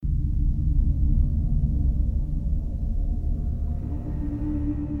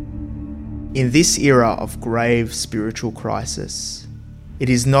In this era of grave spiritual crisis, it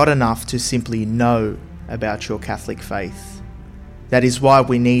is not enough to simply know about your Catholic faith. That is why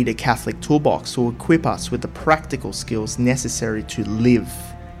we need a Catholic toolbox to equip us with the practical skills necessary to live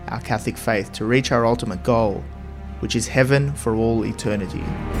our Catholic faith to reach our ultimate goal, which is heaven for all eternity.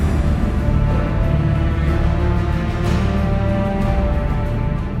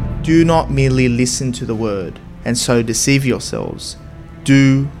 Do not merely listen to the word and so deceive yourselves.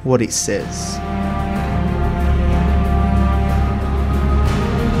 Do what it says.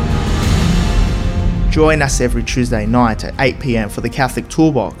 Join us every Tuesday night at 8 p.m. for the Catholic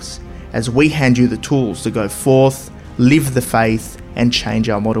Toolbox as we hand you the tools to go forth, live the faith, and change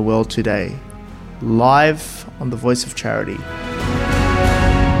our modern world today. Live on the Voice of Charity.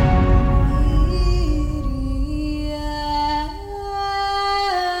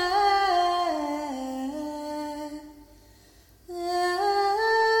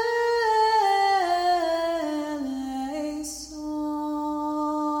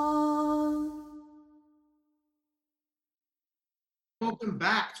 Welcome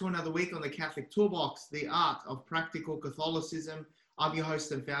back to another week on the Catholic Toolbox, the art of practical Catholicism. I'm your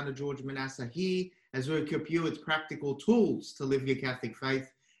host and founder, George Manasseh, here as we equip you with practical tools to live your Catholic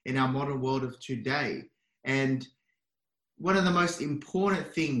faith in our modern world of today. And one of the most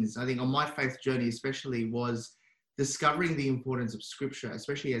important things, I think, on my faith journey especially, was discovering the importance of Scripture,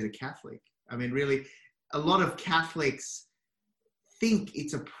 especially as a Catholic. I mean, really, a lot of Catholics think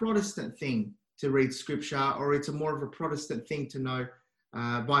it's a Protestant thing to read Scripture, or it's a more of a Protestant thing to know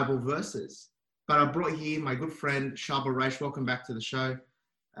Bible verses. But I brought here my good friend, Charbel Raish. Welcome back to the show,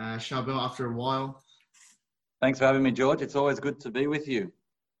 Charbel, after a while. Thanks for having me, George. It's always good to be with you.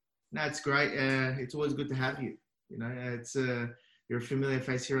 No, it's great. It's always good to have you. You know, it's you're a familiar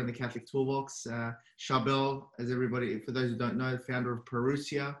face here on the Catholic Toolbox. Charbel, as everybody, for those who don't know, the founder of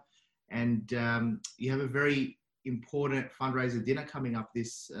Parousia, and you have a very important fundraiser dinner coming up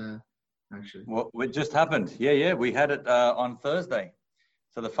this. Actually, well, it just happened. Yeah. We had it on Thursday,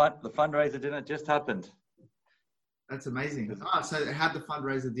 so the fundraiser dinner just happened. That's amazing. So how'd the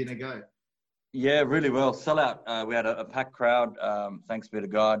fundraiser dinner go? Yeah, really well. Sellout. We had a packed crowd. Thanks be to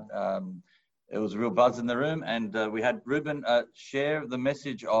God. It was a real buzz in the room, and we had Ruben share the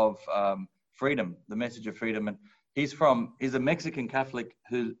message of freedom, the message of freedom. And he's a Mexican Catholic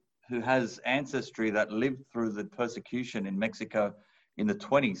who has ancestry that lived through the persecution in Mexico in the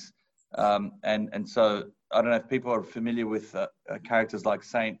 1920s. And so I don't know if people are familiar with characters like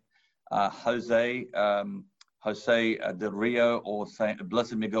Saint Jose del Rio or Saint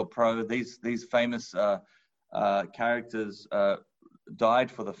Blessed Miguel Pro. These famous characters died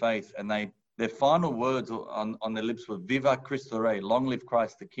for the faith, and their final words on their lips were "Viva Cristo Rey," long live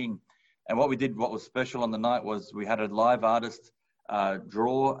Christ the King. And what was special on the night was we had a live artist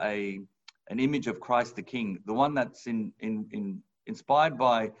draw an image of Christ the King, the one that's inspired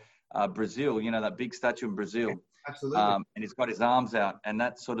by Brazil, you know, that big statue in Brazil. Absolutely. And he's got his arms out, and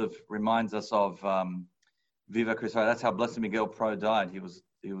that sort of reminds us of Viva Cristo. That's how Blessed Miguel Pro died. He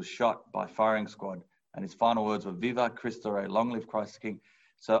was shot by firing squad, and his final words were "Viva Cristo Rey," long live Christ the King.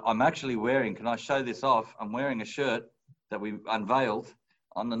 So I'm actually wearing, can I show this off? I'm wearing a shirt that we unveiled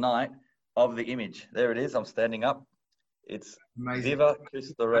on the night of the image. There it is. I'm standing up. It's amazing. Viva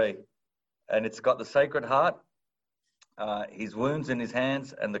Cristo Rey, and it's got the Sacred Heart, his wounds in his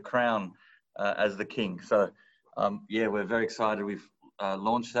hands, and the crown as the king. So, we're very excited. We've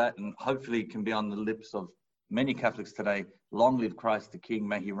launched that, and hopefully it can be on the lips of many Catholics today. Long live Christ the King.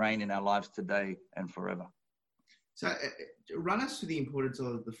 May he reign in our lives today and forever. So run us through the importance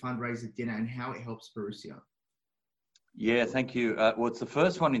of the fundraiser dinner and how it helps Parousia. Yeah, thank you. Well, it's the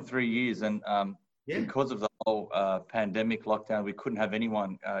first one in 3 years, and because of the whole pandemic lockdown, we couldn't have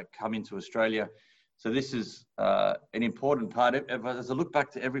anyone come into Australia. So this is an important part. As I look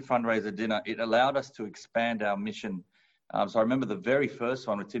back to every fundraiser dinner, it allowed us to expand our mission. So I remember the very first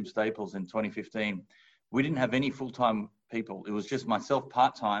one with Tim Staples in 2015. We didn't have any full-time people. It was just myself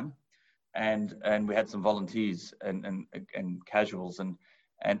part-time, and we had some volunteers and casuals. And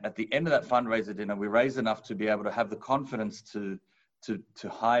at the end of that fundraiser dinner, we raised enough to be able to have the confidence to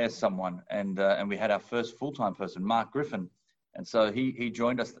hire someone. And we had our first full-time person, Mark Griffin. And so he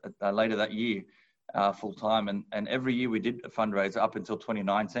joined us later that year. Full time, and every year we did a fundraiser up until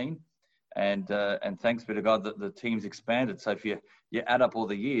 2019, and thanks be to God that the team's expanded. So if you add up all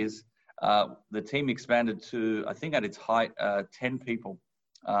the years, the team expanded to, I think at its height, 10 people.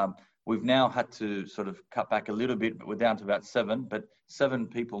 We've now had to sort of cut back a little bit, but we're down to about 7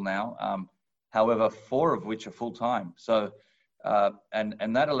 people now. However, 4 of which are full time. So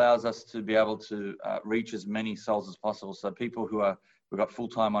and that allows us to be able to reach as many souls as possible. So people who are We've got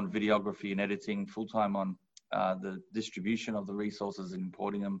full-time on videography and editing, full-time on the distribution of the resources and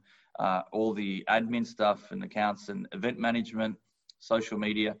importing them, all the admin stuff and accounts and event management, social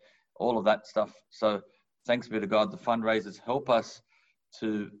media, all of that stuff. So thanks be to God, the fundraisers help us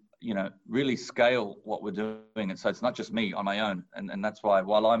to, you know, really scale what we're doing. And so it's not just me on my own. And that's why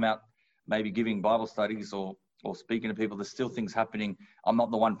while I'm out maybe giving Bible studies or speaking to people, there's still things happening. I'm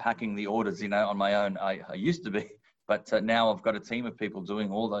not the one packing the orders, you know, on my own. I used to be, but now I've got a team of people doing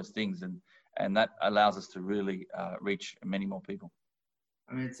all those things. And that allows us to really reach many more people.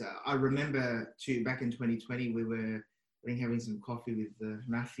 I mean, I remember back in 2020, we were having some coffee with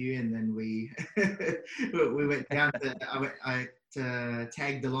Matthew, and then we went down to, I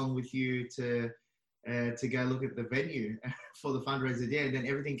tagged along with you to go look at the venue for the fundraiser there, and then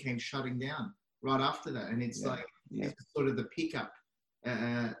everything came shutting down right after that. And it's it's sort of the pickup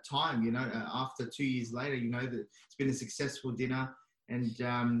time, you know, after 2 years later, you know, that it's been a successful dinner. And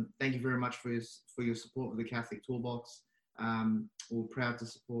thank you very much for your support of the Catholic Toolbox. We're proud to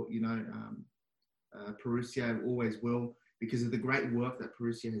support, you know, Parousia, always will, because of the great work that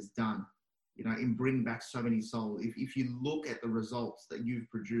Parousia has done, you know, in bringing back so many souls. If you look at the results that you've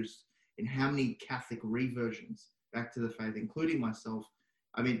produced in how many Catholic reversions back to the faith, including myself,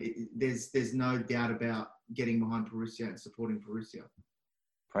 I mean, there's no doubt about getting behind Parousia and supporting Parousia.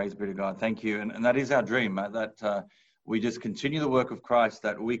 Praise be to God. Thank you. And that is our dream, that we just continue the work of Christ,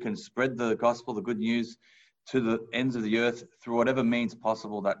 that we can spread the gospel, the good news, to the ends of the earth through whatever means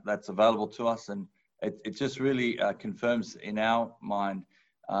possible that's available to us. And it just really confirms in our mind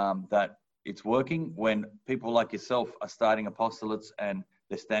that it's working when people like yourself are starting apostolates and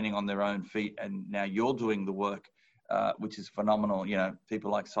they're standing on their own feet, and now you're doing the work, which is phenomenal. You know,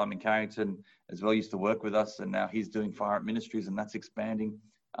 people like Simon Carrington as well used to work with us, and now he's doing Fire Up Ministries, and that's expanding.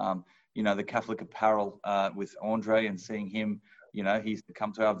 You know, the Catholic Apparel with Andre, and seeing him, you know, he's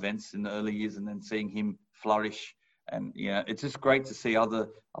come to our events in the early years, and then seeing him flourish. And, you know, it's just great to see other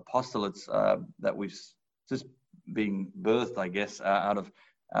apostolates that we've just been birthed, I guess, out of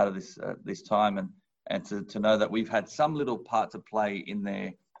this time, and to know that we've had some little part to play in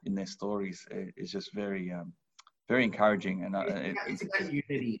their stories is just very very encouraging. And it's about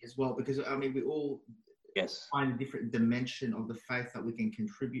unity as well, because I mean, we all find a different dimension of the faith that we can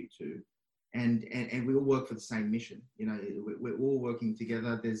contribute to, and we all work for the same mission. You know, we're all working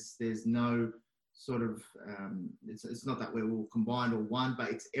together. There's no sort of it's not that we're all combined or one, but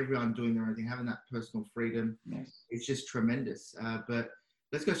it's everyone doing their own thing, having that personal freedom. Yes. It's just tremendous. But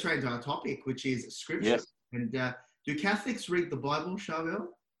let's go straight into our topic, which is Scripture. Yes. And do Catholics read the Bible, Charbel?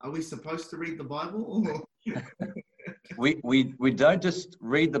 Are we supposed to read the Bible? we don't just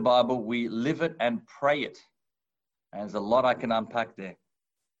read the Bible, we live it and pray it. And there's a lot I can unpack there.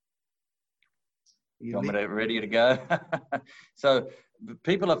 You want me to ready to go? So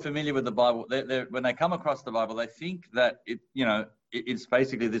people are familiar with the Bible. When they come across the Bible, they think that it's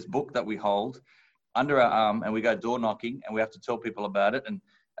basically this book that we hold under our arm, and we go door knocking, and we have to tell people about it. And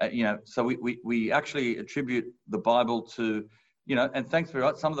so we actually attribute the Bible to, and thanks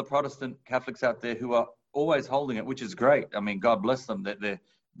for some of the Protestant Catholics out there who are always holding it, which is great. I mean, God bless them.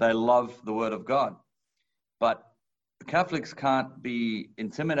 They love the Word of God, but Catholics can't be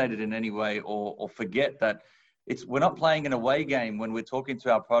intimidated in any way or forget that we're not playing an away game when we're talking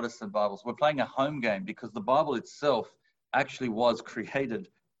to our Protestant Bibles. We're playing a home game, because the Bible itself actually was created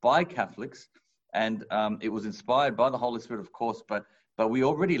by Catholics, and it was inspired by the Holy Spirit, of course, but we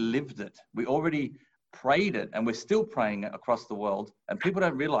already lived it. We already prayed it, and we're still praying it across the world. And people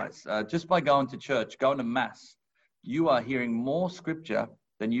don't realize, just by going to church, going to Mass, you are hearing more Scripture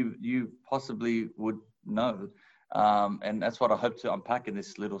than you possibly would know. And that's what I hope to unpack in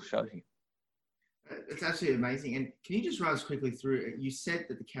this little show here. It's absolutely amazing. And can you just run us quickly through, you said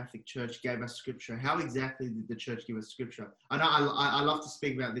that the Catholic Church gave us Scripture. How exactly did the Church give us Scripture? I know I love to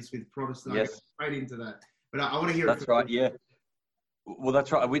speak about this with Protestants. Yes. I get straight into that. But I want to hear That's right, yeah. Well,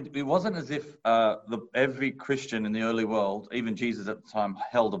 that's right. It wasn't as if every Christian in the early world, even Jesus at the time,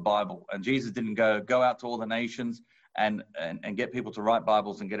 held a Bible. And Jesus didn't go out to all the nations and get people to write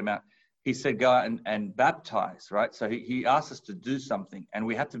Bibles and get them out. He said, go out and baptize, right? So he asked us to do something, and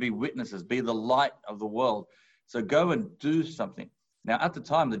we had to be witnesses, be the light of the world. So go and do something. Now, at the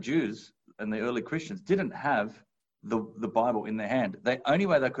time, the Jews and the early Christians didn't have the Bible in their hand. The only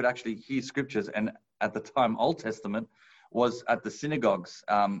way they could actually hear Scriptures, and at the time, Old Testament, was at the synagogues,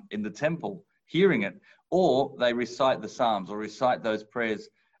 in the temple, hearing it, or they recite the Psalms or recite those prayers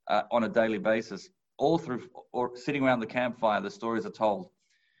on a daily basis, all through, or sitting around the campfire, the stories are told.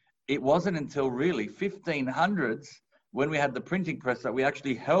 It wasn't until really 1500s, when we had the printing press, that we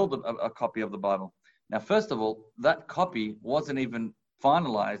actually held a copy of the Bible. Now, first of all, that copy wasn't even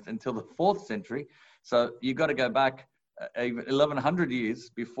finalized until the 4th century. So you've got to go back 1100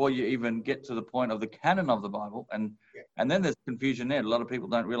 years before you even get to the point of the canon of the Bible. And then there's confusion there. A lot of people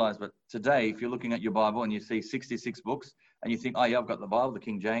don't realize, but today, if you're looking at your Bible and you see 66 books and you think, oh yeah, I've got the Bible, the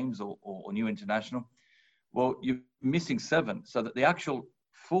King James or New International. Well, you're missing 7. So that the actual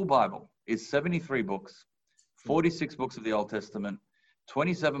full Bible is 73 books, 46 books of the Old Testament,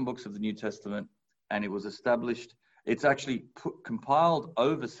 27 books of the New Testament, and it was established. It's actually compiled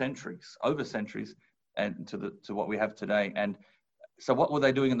over centuries, and to what we have today. And so what were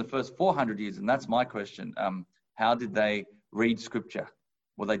they doing in the first 400 years? And that's my question. How did they read scripture?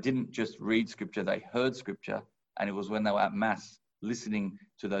 Well, they didn't just read scripture, they heard scripture. And it was when they were at mass listening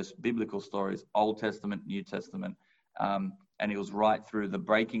to those biblical stories, Old Testament, New Testament. And it was right through the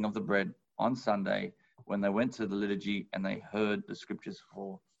breaking of the bread on Sunday when they went to the liturgy and they heard the scriptures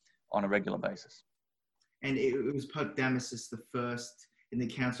on a regular basis. And it was Pope Damasus I in the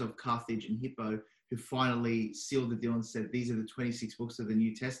Council of Carthage and Hippo who finally sealed the deal and said, these are the 26 books of the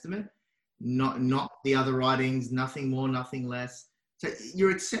New Testament, not the other writings, nothing more, nothing less. So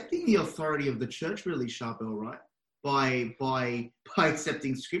you're accepting the authority of the church, really, Charbel, right? By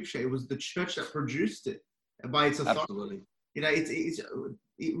accepting scripture. It was the church that produced it by its authority. Absolutely. You know,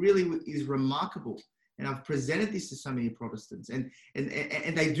 it really is remarkable. And I've presented this to so many Protestants, and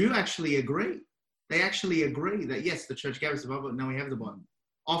they do actually agree. They actually agree that, yes, the church gave us the Bible, now we have the Bible.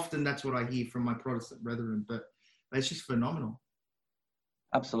 Often that's what I hear from my Protestant brethren, but it's just phenomenal.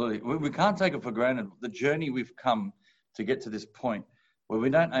 Absolutely. We can't take it for granted. The journey we've come to get to this point where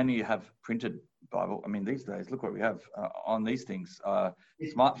we don't only have printed Bible. I mean, these days, look what we have on these things,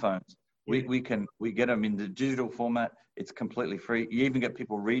 smartphones. We get them in the digital format. It's completely free. You even get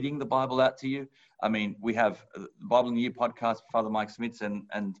people reading the Bible out to you. I mean, we have the Bible in the Year podcast, Father Mike Smits,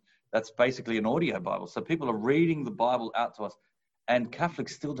 and that's basically an audio Bible. So people are reading the Bible out to us. And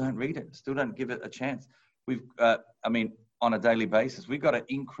Catholics still don't read it, still don't give it a chance. We've, on a daily basis, we've got to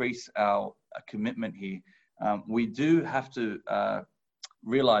increase our commitment here. We do have to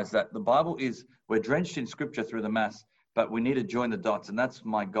realize that the Bible we're drenched in scripture through the Mass, but we need to join the dots. And that's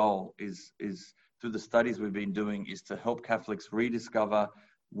my goal is through the studies we've been doing, is to help Catholics rediscover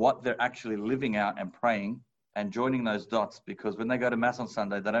what they're actually living out and praying and joining those dots. Because when they go to Mass on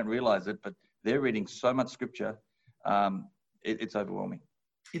Sunday, they don't realize it, but they're reading so much scripture. It's overwhelming.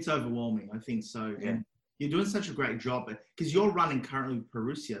 It's overwhelming, I think so. Yeah. And you're doing such a great job because you're running currently with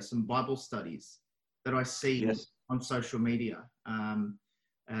Parousia some Bible studies that I see on social media.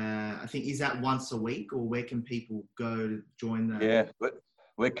 I think, is that once a week, or where can people go to join that? Yeah, but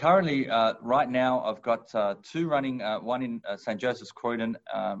we're currently, right now, I've got 2 running, one in St. Joseph's Croydon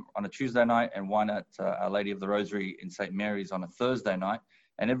on a Tuesday night, and one at Our Lady of the Rosary in St. Mary's on a Thursday night.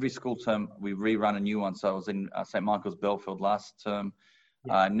 And every school term, we rerun a new one. So I was in St. Michael's Belfield last term.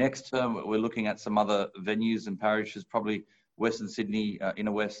 Next term, we're looking at some other venues and parishes, probably Western Sydney,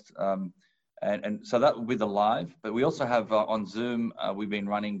 Inner West. And so that will be the live. But we also have on Zoom, we've been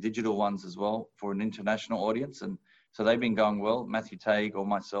running digital ones as well for an international audience. And so they've been going well, Matthew Tague or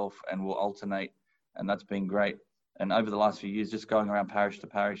myself, and we'll alternate. And that's been great. And over the last few years, just going around parish to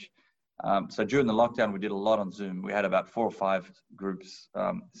parish. So during the lockdown, we did a lot on Zoom. We had about 4 or 5 groups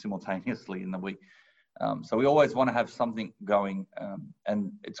simultaneously in the week. So we always want to have something going,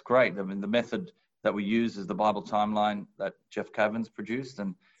 and it's great. I mean, the method that we use is the Bible timeline that Jeff Cavins produced,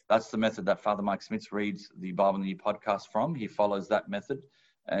 and that's the method that Father Mike Smits reads the Bible in the Year podcast from. He follows that method,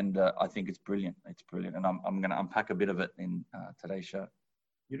 and I think it's brilliant. It's brilliant, and I'm going to unpack a bit of it in today's show.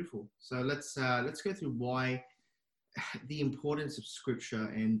 Beautiful. So let's go through why the importance of Scripture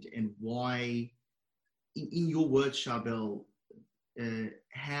and why, in your words, Charbel,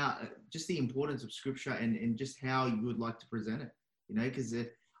 how just the importance of Scripture and just how you would like to present it. You know, because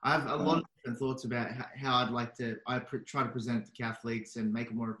I have a lot of different thoughts about how I'd like to. Try to present it to Catholics and make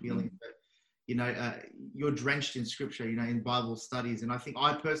it more appealing. But you know, you're drenched in Scripture. You know, in Bible studies, and I think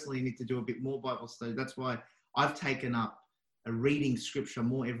I personally need to do a bit more Bible study. That's why I've taken up reading Scripture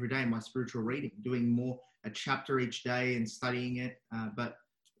more every day. My spiritual reading, doing more a chapter each day and studying it. But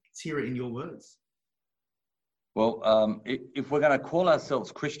let's hear it in your words. Well, if we're going to call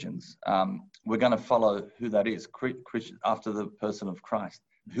ourselves Christians, we're going to follow who that is, Christian, after the person of Christ.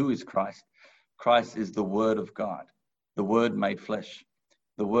 Who is Christ? Christ is the Word of God, the Word made flesh.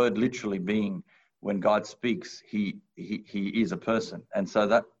 The Word literally being, when God speaks, he is a person. And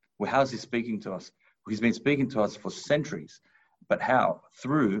so how's he speaking to us? He's been speaking to us for centuries. But how?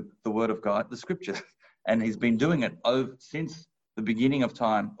 Through the Word of God, the Scriptures. And he's been doing it since the beginning of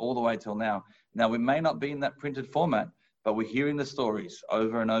time all the way till now. Now, we may not be in that printed format, but we're hearing the stories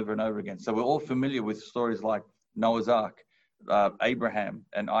over and over and over again. So we're all familiar with stories like Noah's Ark, Abraham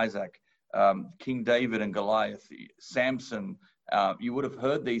and Isaac, King David and Goliath, Samson. You would have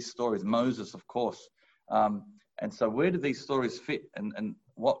heard these stories, Moses, of course. And so where do these stories fit? And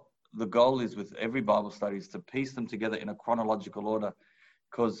what the goal is with every Bible study is to piece them together in a chronological order,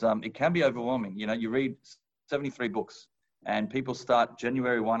 because it can be overwhelming. You know, you read 73 books and people start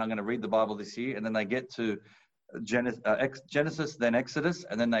January 1, I'm going to read the Bible this year. And then they get to Genesis, then Exodus,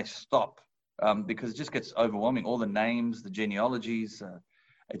 and then they stop because it just gets overwhelming. All the names, the genealogies,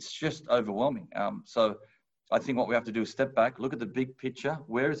 it's just overwhelming. So I think what we have to do is step back, look at the big picture.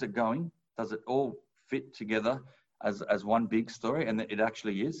 Where is it going? Does it all fit together as one big story? And it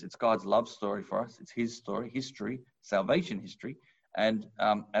actually is. It's God's love story for us. It's his story, history, salvation history, and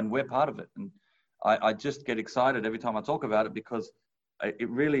we're part of it. And I just get excited every time I talk about it, because it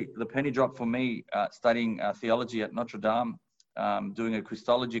really, the penny dropped for me studying theology at Notre Dame, doing a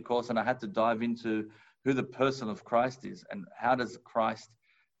Christology course, and I had to dive into who the person of Christ is and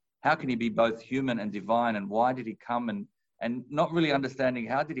how can he be both human and divine, and why did he come, and not really understanding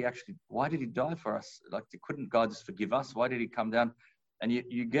why did he die for us? Like, couldn't God just forgive us? Why did he come down? And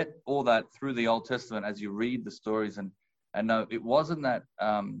you get all that through the Old Testament as you read the stories. And no, it wasn't that,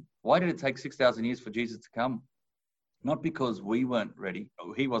 why did it take 6,000 years for Jesus to come? Not because we weren't ready,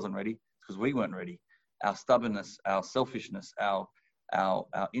 or he wasn't ready, it's because we weren't ready. Our stubbornness, our selfishness, our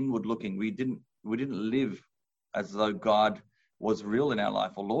inward looking, we didn't live as though God was real in our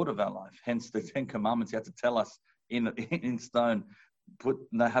life or Lord of our life. Hence the 10 Commandments he had to tell us in stone,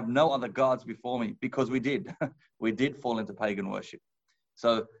 have no other gods before me, because we did. We did fall into pagan worship.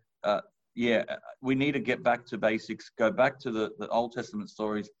 So we need to get back to basics, go back to the Old Testament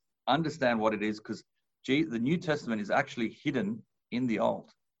stories, understand what it is, because the New Testament is actually hidden in the Old,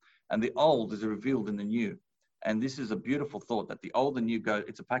 and the Old is revealed in the New. And this is a beautiful thought, that the Old and New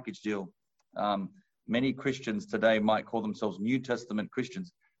it's a package deal. Many Christians today might call themselves New Testament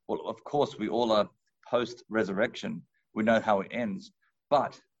Christians. Well, of course, we all are post-resurrection. We know how it ends.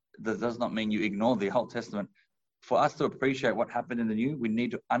 But that does not mean you ignore the Old Testament. For us to appreciate what happened in the New, we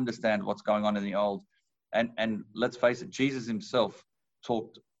need to understand what's going on in the Old. And let's face it, Jesus himself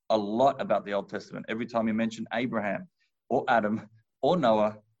talked a lot about the Old Testament. Every time he mentioned Abraham or Adam or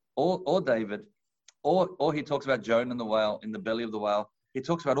Noah or David, or he talks about Jonah and the whale, in the belly of the whale. He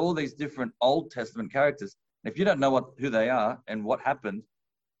talks about all these different Old Testament characters. And if you don't know who they are and what happened,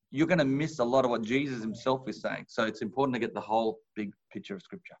 you're going to miss a lot of what Jesus himself is saying. So it's important to get the whole big picture of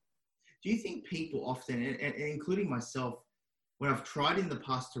Scripture. Do you think people often, and including myself, when I've tried in the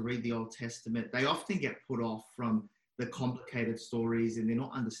past to read the Old Testament, they often get put off from the complicated stories, and they're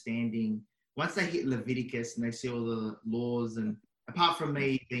not understanding. Once they hit Leviticus and they see all the laws, and apart from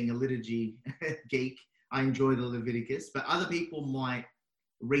me being a liturgy geek, I enjoy the Leviticus, but other people might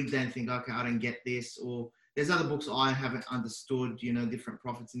read that and think, okay, I don't get this, or there's other books I haven't understood, different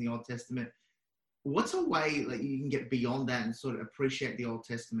prophets in the Old Testament. What's a way that you can get beyond that and sort of appreciate the Old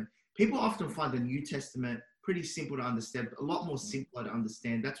Testament? People often find the New Testament pretty simple to understand, but a lot more simpler to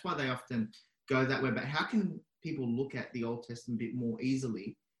understand. That's why they often go that way. But how can people look at the Old Testament a bit more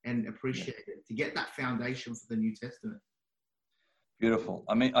easily and appreciate it to get that foundation for the New Testament? Beautiful.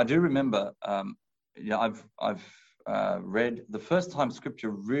 I mean, I do remember, I've read the first time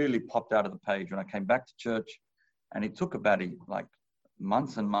Scripture really popped out of the page when I came back to church, and it took about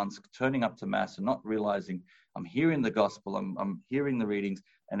months and months turning up to Mass and not realizing I'm hearing the gospel, I'm hearing the readings,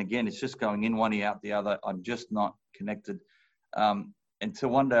 and again, it's just going in one ear out the other. I'm just not connected. Until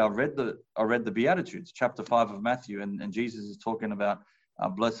one day I read the Beatitudes, chapter 5 of Matthew, and Jesus is talking about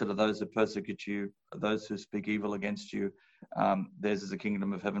blessed are those who persecute you, those who speak evil against you. Theirs is the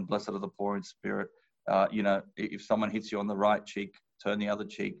kingdom of heaven. Blessed are the poor in spirit. If someone hits you on the right cheek, turn the other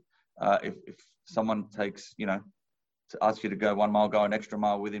cheek. If someone takes, to ask you to go 1 mile, go an extra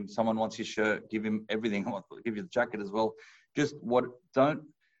mile with him. Someone wants your shirt, give him everything. Give you the jacket as well.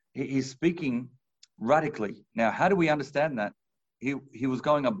 He's speaking radically. Now, how do we understand that? He was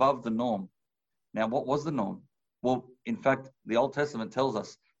going above the norm. Now, what was the norm? Well, in fact, the Old Testament tells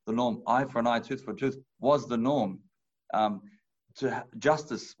us the norm, eye for an eye, tooth for a tooth, was the norm.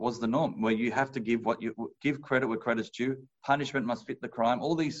 Justice was the norm, where you have to give credit where credit's due. Punishment must fit the crime.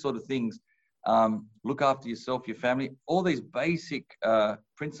 All these sort of things. Look after yourself, your family. All these basic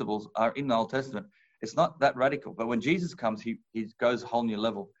principles are in the Old Testament. It's not that radical, but when Jesus comes, he goes a whole new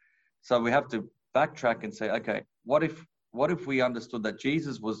level. So we have to backtrack and say, okay, what if we understood that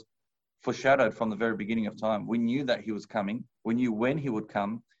Jesus was foreshadowed from the very beginning of time? We knew that he was coming. We knew when he would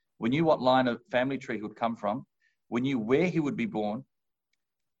come. We knew what line of family tree he would come from. We knew where he would be born,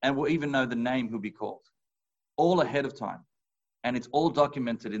 and we'll even know the name he'll be called, all ahead of time. And it's all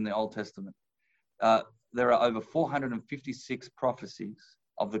documented in the Old Testament. there are over 456 prophecies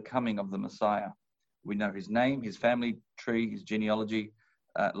of the coming of the Messiah. We know his name, his family tree, his genealogy,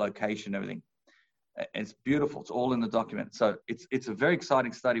 location, everything. It's beautiful. It's all in the document. So it's a very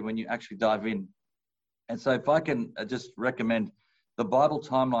exciting study when you actually dive in. And so if I can just recommend the Bible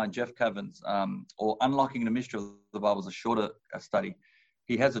Timeline, Jeff Cavins, or Unlocking the Mystery of the Bible is a shorter study.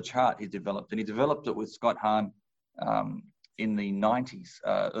 He has a chart he developed, and he developed it with Scott Hahn in the 90s,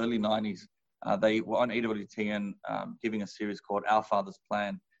 early 90s. They were on EWTN giving a series called Our Father's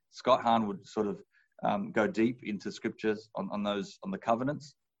Plan. Scott Hahn would sort of go deep into scriptures on the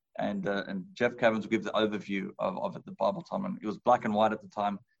covenants, and Jeff Cavins would give the overview of the Bible Timeline. It was black and white at the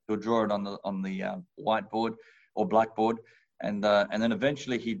time. He would draw it on the whiteboard or blackboard, and then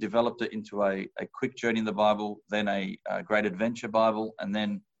eventually he developed it into a quick journey in the Bible, then a great adventure Bible, and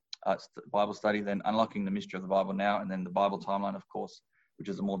then Bible study, then Unlocking the Mystery of the Bible now, and then the Bible Timeline, of course, which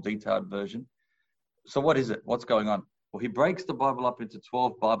is a more detailed version. So what is it? What's going on? Well, he breaks the Bible up into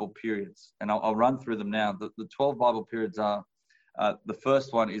 12 Bible periods, and I'll run through them now. The 12 Bible periods are, the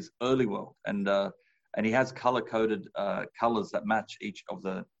first one is early world, and he has color-coded colors that match each of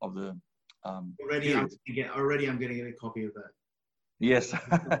the periods. I'm going to get a copy of that. Yes,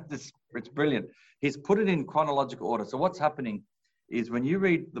 it's brilliant. He's put it in chronological order. So what's happening is when you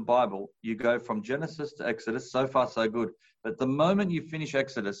read the Bible, you go from Genesis to Exodus. So far, so good. But the moment you finish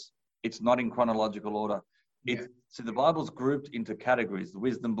Exodus, it's not in chronological order. So the Bible's grouped into categories: the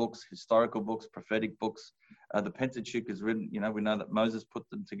wisdom books, historical books, prophetic books. The Pentateuch is written, we know that Moses put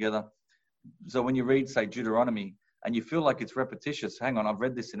them together. So when you read, say, Deuteronomy, and you feel like it's repetitious, hang on, I've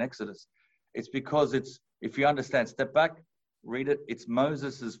read this in Exodus. It's because if you understand, step back, read it. It's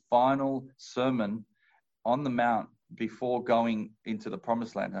Moses's final sermon on the Mount before going into the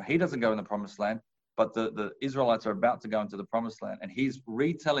Promised Land. Now, he doesn't go in the Promised Land, but the Israelites are about to go into the Promised Land, and he's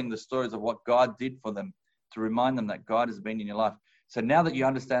retelling the stories of what God did for them to remind them that God has been in your life. So now that you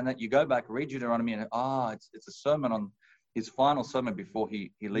understand that, you go back, read Deuteronomy, and it's a sermon on his final sermon before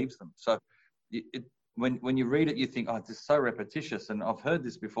he leaves them. So when you read it, you think, this is so repetitious, and I've heard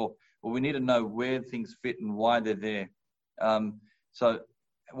this before. Well, we need to know where things fit and why they're there. So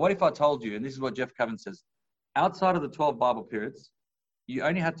what if I told you, and this is what Jeff Cavins says, outside of the 12 Bible periods, you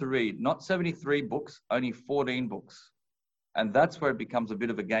only had to read not 73 books, only 14 books. And that's where it becomes a bit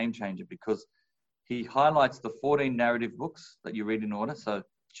of a game changer, because he highlights the 14 narrative books that you read in order. So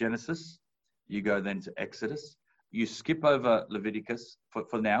Genesis, you go then to Exodus, you skip over Leviticus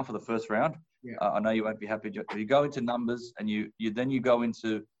for now, for the first round. Yeah. I know you won't be happy. You go into Numbers, and you go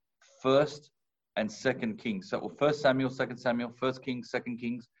into 1st and 2nd Kings. So 1 Samuel, 2 Samuel, 1 Kings, 2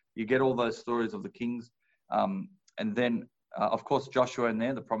 Kings. You get all those stories of the kings. And then, of course, Joshua in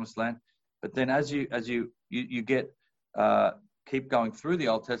there, the Promised Land. But then as you get, keep going through the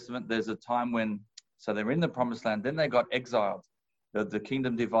Old Testament, there's a time when, so they're in the Promised Land, then they got exiled. The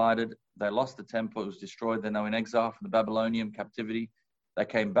kingdom divided, they lost the temple, it was destroyed, then they were in exile from the Babylonian captivity. They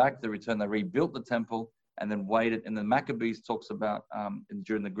came back, they returned, they rebuilt the temple, and then waited. And the Maccabees talks about,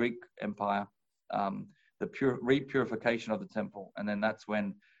 during the Greek Empire, the repurification of the temple. And then that's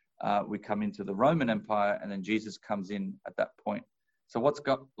when we come into the Roman Empire, and then Jesus comes in at that point. So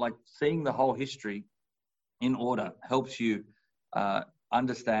seeing the whole history in order helps you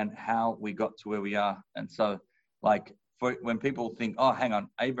understand how we got to where we are. And so when people think, hang on,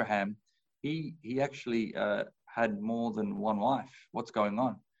 Abraham, he actually had more than one wife. What's going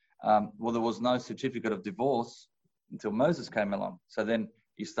on? Well, there was no certificate of divorce until Moses came along. So then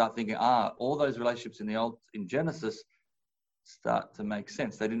you start thinking, all those relationships in Genesis start to make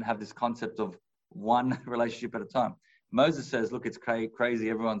sense. They didn't have this concept of one relationship at a time. Moses says, look, it's crazy.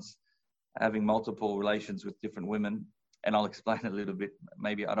 Everyone's having multiple relations with different women. And I'll explain a little bit.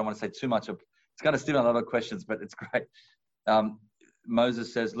 Maybe I don't want to say too much. It's going to steal a lot of questions, but it's great.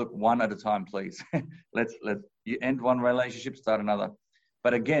 Moses says, look, one at a time, please. Let's you end one relationship, start another.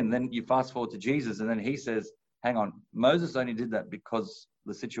 But again, then you fast forward to Jesus, and then he says, hang on, Moses only did that because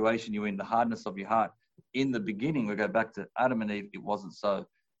the situation you're in, the hardness of your heart. In the beginning, we go back to Adam and Eve, it wasn't so.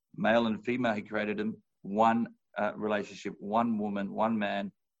 Male and female, he created them, one relationship, one woman, one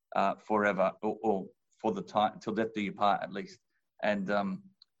man, forever, or for the time, till death do you part, at least. And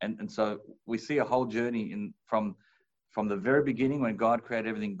so we see a whole journey from the very beginning, when God created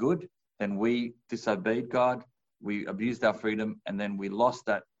everything good, then we disobeyed God, we abused our freedom, and then we lost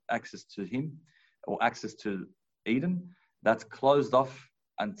that access to him, or access to Eden. That's closed off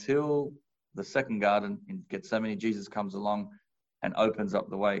until the second garden in Gethsemane. Jesus comes along and opens up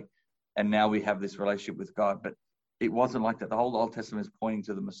the way. And now we have this relationship with God. But it wasn't like that. The whole Old Testament is pointing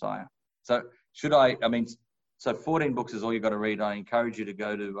to the Messiah. So so 14 books is all you got to read. I encourage you to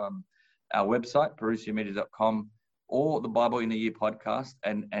go to our website, parousiamedia.com, or the Bible in a Year podcast,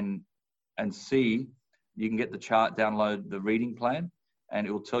 and see. You can get the chart, download the reading plan, and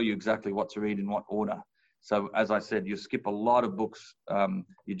it will tell you exactly what to read in what order. So as I said, you skip a lot of books.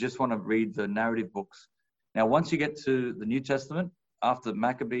 You just want to read the narrative books. Now, once you get to the New Testament, after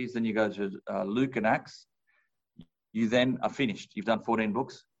Maccabees, then you go to Luke and Acts. You then are finished. You've done 14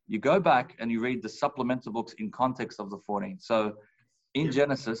 books. You go back and you read the supplemental books in context of the 14. So in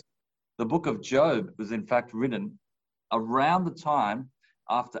Genesis, the book of Job was in fact written around the time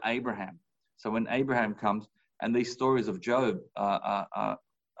after Abraham. So when Abraham comes and these stories of Job are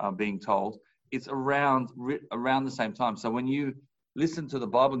being told, it's around the same time. So when you listen to the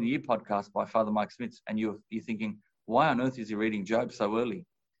Bible in the Year podcast by Father Mike Smith, and you're thinking, why on earth is he reading Job so early?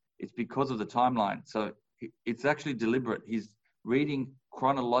 It's because of the timeline. So it's actually deliberate. He's reading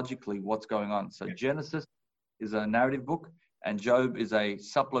chronologically what's going on. So Genesis is a narrative book, and Job is a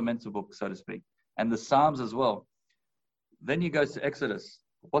supplemental book, so to speak, and the Psalms as well. Then you go to Exodus.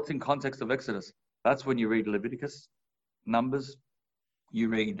 What's in context of Exodus? That's when you read Leviticus, Numbers, you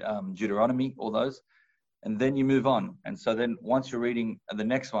read Deuteronomy, all those, and then you move on. And so then once you're reading the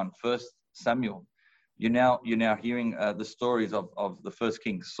next one, 1 Samuel, you're now hearing the stories of the first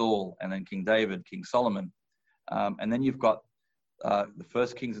king, Saul, and then King David, King Solomon. And then you've got the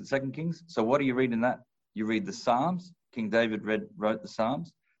first Kings and second Kings. So what do you read in that? You read the Psalms. King David wrote the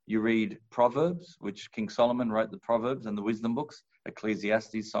Psalms. You read Proverbs, which King Solomon wrote the Proverbs and the wisdom books,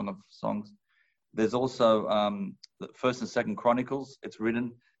 Ecclesiastes, Song of Songs. There's also the First and Second Chronicles. It's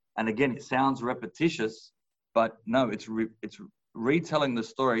written, and again, it sounds repetitious, but no, it's retelling the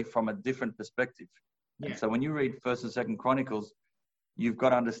story from a different perspective. Yeah. And so when you read First and Second Chronicles, you've got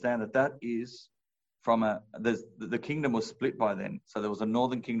to understand that is from the kingdom was split by then. So there was a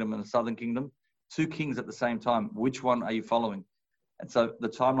northern kingdom and a southern kingdom, two kings at the same time. Which one are you following? And so the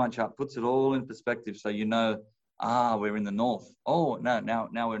timeline chart puts it all in perspective, so you know, we're in the north. Oh, no,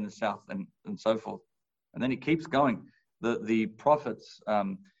 now we're in the south, and so forth. And then it keeps going. The prophets.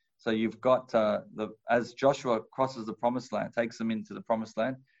 So you've got as Joshua crosses the promised land, takes them into the promised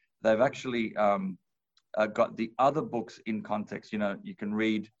land. They've actually got the other books in context. You know, you can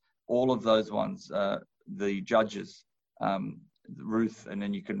read all of those ones. The Judges, Ruth, and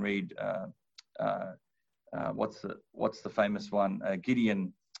then you can read. What's the famous one?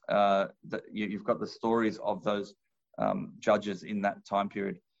 Gideon. You've got the stories of those judges in that time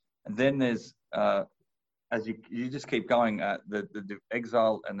period, and then there's as you just keep going, the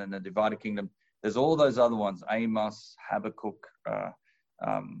exile, and then the divided kingdom. There's all those other ones: Amos, Habakkuk,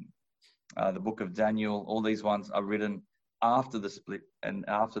 the book of Daniel. All these ones are written after the split and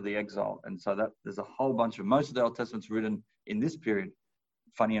after the exile, and so that there's a whole bunch of most of the Old Testament's written in this period.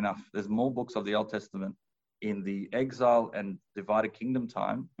 Funny enough, there's more books of the Old Testament in the exile and divided kingdom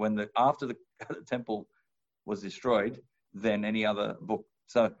time, when after the temple was destroyed, than any other book.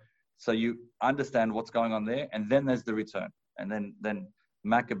 So you understand what's going on there, and then there's the return, and then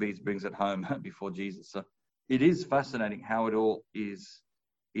Maccabees brings it home before Jesus. So it is fascinating how it all is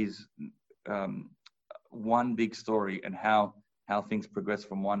one big story, and how things progress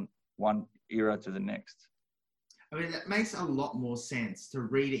from one era to the next. I mean, that makes a lot more sense to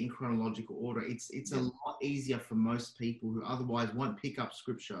read it in chronological order. It's a lot easier for most people who otherwise won't pick up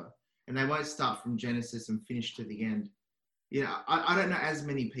scripture, and they won't start from Genesis and finish to the end. You know, I don't know as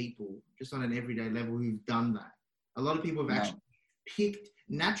many people just on an everyday level who've done that. A lot of people have actually picked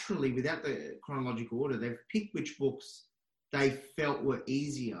naturally, without the chronological order, they've picked which books they felt were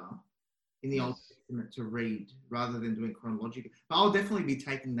easier in the Old Testament to read rather than doing chronological. But I'll definitely be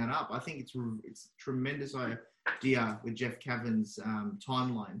taking that up. I think it's tremendous idea with Jeff Cavan's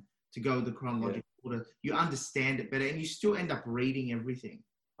timeline to go with the chronological order. You understand it better, and you still end up reading everything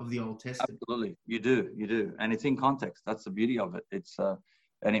of the Old Testament. Absolutely, you do, and it's in context. That's the beauty of it. It's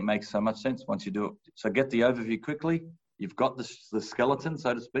and it makes so much sense once you do it. So get the overview quickly. You've got the skeleton,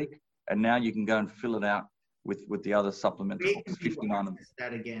 so to speak, and now you can go and fill it out with the other supplemental books. 59 of them.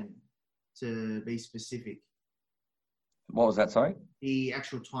 That again, to be specific. What was that? Sorry. The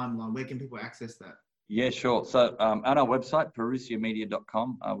actual timeline. Where can people access that? Yeah, sure. So on our website,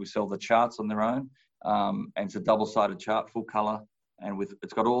 parousiamedia.com, we sell the charts on their own, and it's a double-sided chart, full color, and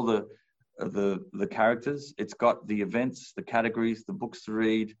it's got all the characters. It's got the events, the categories, the books to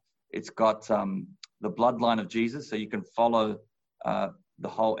read. It's got the bloodline of Jesus, so you can follow the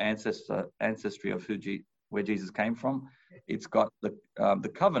whole ancestry of where Jesus came from. It's got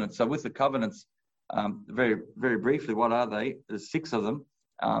the covenants. So with the covenants, very very briefly, what are they? There's 6 of them,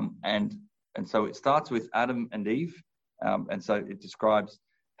 and so it starts with Adam and Eve, and so it describes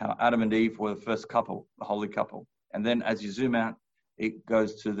how Adam and Eve were the first couple, the holy couple. And then as you zoom out, it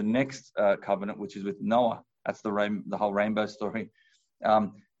goes to the next covenant, which is with Noah. That's the whole rainbow story.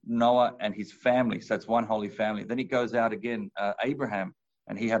 Noah and his family. So it's one holy family. Then it goes out again, Abraham,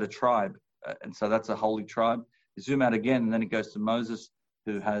 and he had a tribe. And so that's a holy tribe. You zoom out again, and then it goes to Moses,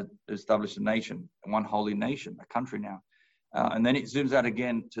 who had established a nation, one holy nation, a country now. And then it zooms out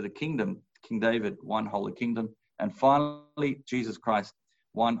again to the kingdom, King David, one holy kingdom. And finally, Jesus Christ,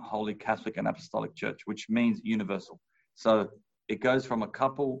 one holy Catholic and Apostolic Church, which means universal. So it goes from a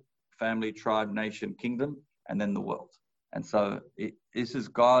couple, family, tribe, nation, kingdom, and then the world. And so this is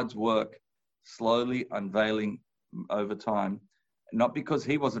God's work slowly unveiling over time, not because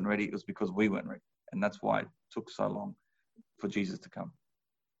he wasn't ready, it was because we weren't ready. And that's why it took so long for Jesus to come.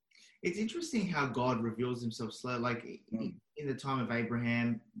 It's interesting how God reveals himself slowly, like in the time of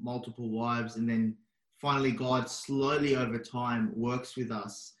Abraham, multiple wives, and then finally God slowly over time works with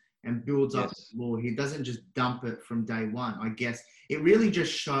us and builds up the law. He doesn't just dump it from day one, I guess. It really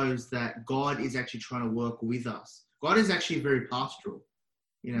just shows that God is actually trying to work with us. God is actually very pastoral,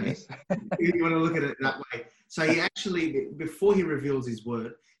 you know, if you want to look at it that way. So he actually, before he reveals his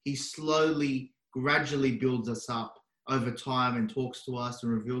word, he slowly, gradually builds us up over time and talks to us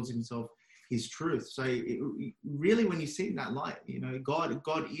and reveals himself, his truth. So really, when you see in that light, you know, God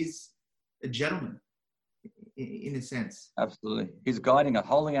is a gentleman in a sense. Absolutely. He's guiding us,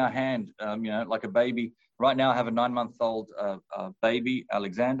 holding our hand, you know, like a baby. Right now I have a 9-month-old baby,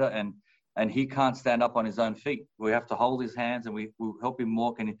 Alexander, and he can't stand up on his own feet. We have to hold his hands and we'll help him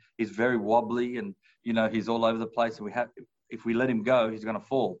walk, and he's very wobbly and, you know, he's all over the place. And if we let him go, he's going to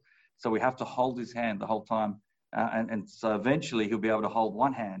fall. So we have to hold his hand the whole time. And so eventually he'll be able to hold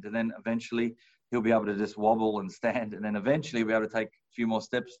one hand, and then eventually he'll be able to just wobble and stand. And then eventually he'll be able to take a few more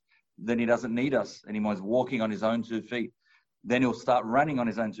steps. Then he doesn't need us anymore. He's walking on his own 2 feet. Then he'll start running on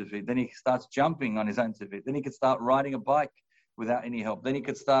his own 2 feet. Then he starts jumping on his own 2 feet. Then he could start riding a bike without any help. Then he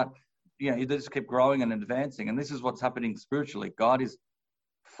could start, you know, he just keep growing and advancing. And this is what's happening spiritually. God is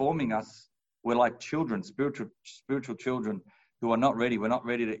forming us. We're like children, spiritual children who are not ready. We're not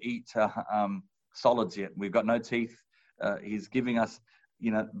ready to eat solids yet. We've got no teeth. He's giving us,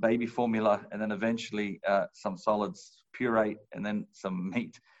 you know, baby formula, and then eventually some solids, puree, and then some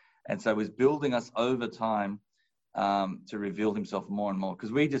meat. And so he's building us over time to reveal himself more and more.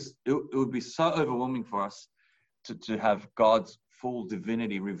 Because it would be so overwhelming for us to have God's full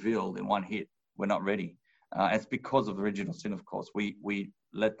divinity revealed in one hit. We're not ready. It's because of the original sin, of course. We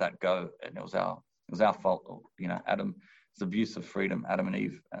let that go, and it was our fault. You know, it's abuse of freedom, Adam and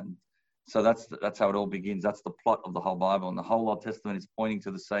Eve. And so that's how it all begins. That's the plot of the whole Bible. And the whole Old Testament is pointing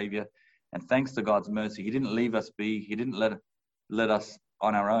to the Savior. And thanks to God's mercy, he didn't leave us be. He didn't let us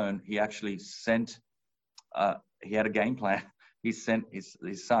on our own. He actually sent, he had a game plan. He sent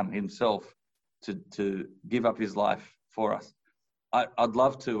his son himself to give up his life for us. I'd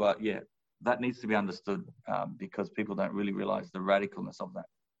love to, that needs to be understood because people don't really realize the radicalness of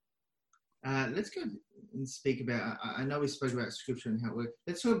that. Let's go and speak about, I know we spoke about scripture and how it works.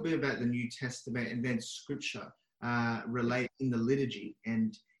 Let's talk a bit about the New Testament and then scripture relate in the liturgy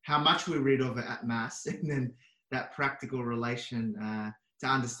and how much we read of it at Mass, and then that practical relation to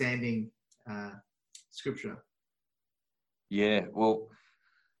understanding scripture. Yeah, well,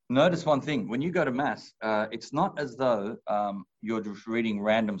 notice one thing. When you go to Mass, it's not as though you're just reading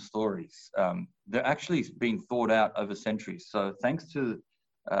random stories. They're actually being thought out over centuries. So thanks to,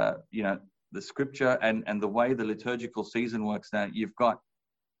 you know, the scripture and the way the liturgical season works now, you've got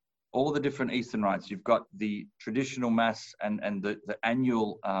all the different Eastern rites. You've got the traditional Mass and the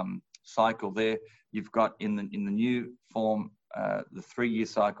annual cycle there. You've got in the new form, the 3-year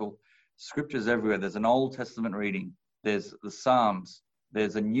cycle. Scriptures everywhere. There's an Old Testament reading. There's the Psalms.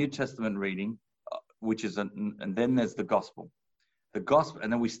 There's a New Testament reading, which is, and then there's the Gospel. The Gospel,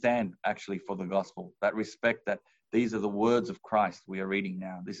 and then we stand actually for the Gospel. That respect that these are the words of Christ we are reading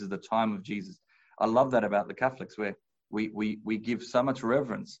now. This is the time of Jesus. I love that about the Catholics, where we give so much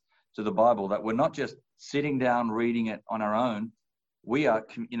reverence to the Bible that we're not just sitting down reading it on our own. We are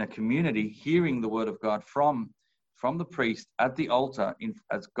in a community hearing the word of God from the priest at the altar,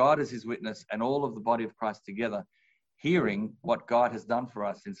 as God is his witness, and all of the body of Christ together, hearing what God has done for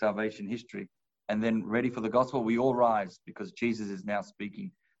us in salvation history, and then ready for the gospel. We all rise because Jesus is now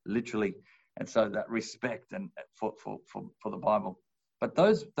speaking literally. And so that respect and for the Bible. But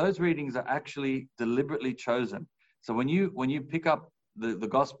those readings are actually deliberately chosen. So when you pick up the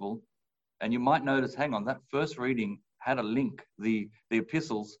gospel, and you might notice, hang on, that first reading had a link. The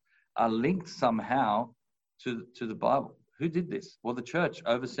epistles are linked somehow to the Bible. Who did this? Well, the church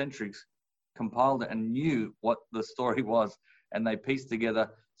over centuries compiled it and knew what the story was, and they pieced together.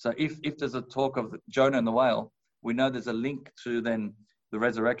 So if there's a talk of Jonah and the whale, we know there's a link to then the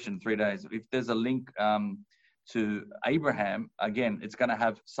resurrection 3 days. If there's a link to Abraham, again, it's going to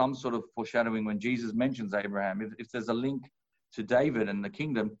have some sort of foreshadowing when Jesus mentions Abraham. If there's a link to David and the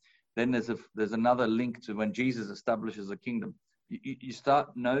kingdom, then there's another link to when Jesus establishes a kingdom. You start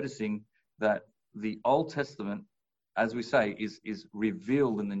noticing that the Old Testament, as we say, is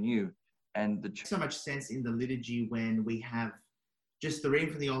revealed in the New. And so much sense in the liturgy when we have just the reading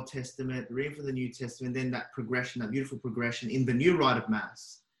from the Old Testament, the reading from the New Testament, then that progression, that beautiful progression in the new rite of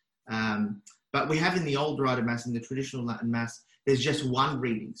Mass. But we have in the old rite of Mass, in the traditional Latin Mass, there's just one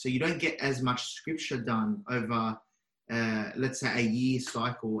reading. So you don't get as much scripture done over, let's say, a year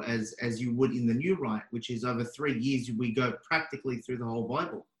cycle as you would in the new rite, which is over 3 years, we go practically through the whole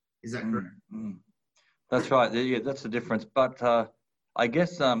Bible. Is that correct? That's right. Yeah, that's the difference. But I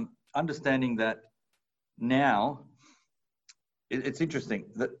guess understanding that now, it's interesting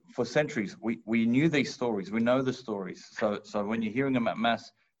that for centuries, we knew these stories. We know the stories. So when you're hearing them at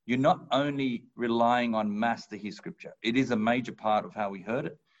Mass, you're not only relying on Mass to hear scripture. It is a major part of how we heard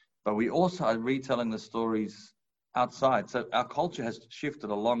it, but we also are retelling the stories outside. So our culture has shifted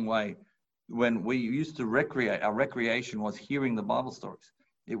a long way. When we used to recreate, our recreation was hearing the Bible stories.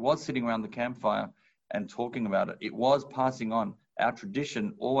 It was sitting around the campfire and talking about it. It was passing on. Our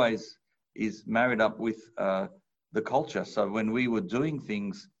tradition always is married up with the culture. So when we were doing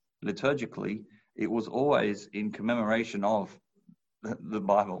things liturgically, it was always in commemoration of the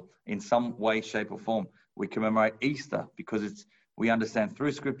Bible in some way, shape, or form. We commemorate Easter because we understand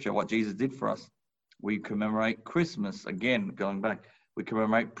through Scripture what Jesus did for us. We commemorate Christmas, again, going back. We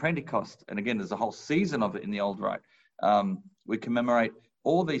commemorate Pentecost, and again, there's a whole season of it in the Old Rite. We commemorate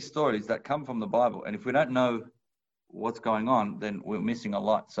all these stories that come from the Bible, and if we don't know what's going on, then we're missing a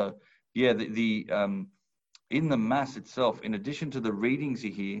lot. So, yeah, in the Mass itself, in addition to the readings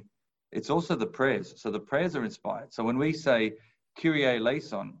you hear, it's also the prayers. So the prayers are inspired. So when we say Kyrie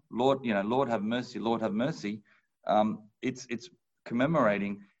eleison, Lord, Lord have mercy, Lord have mercy, it's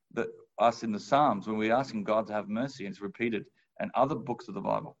commemorating us in the Psalms when we're asking God to have mercy, and it's repeated, and other books of the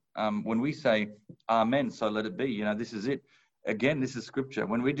Bible. When we say Amen, so let it be, this is it. Again, this is scripture.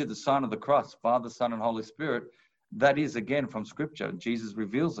 When we did the sign of the cross, Father, Son, and Holy Spirit, that is again from scripture. Jesus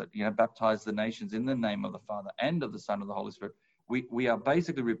reveals it, baptize the nations in the name of the Father and of the Son and the Holy Spirit. We are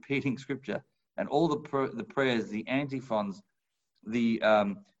basically repeating scripture, and all the prayers, the antiphons, the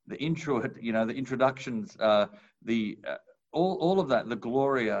intro, the introductions, all of that, the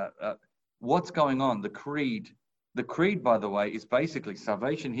Gloria, what's going on, the Creed. The Creed, by the way, is basically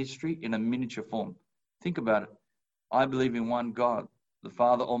salvation history in a miniature form. Think about it. I believe in one God, the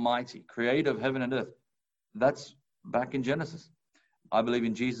Father Almighty, creator of heaven and earth. That's back in Genesis. I believe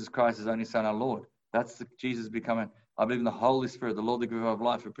in Jesus Christ, his only Son, our Lord. That's Jesus becoming. I believe in the Holy Spirit, the Lord, the giver of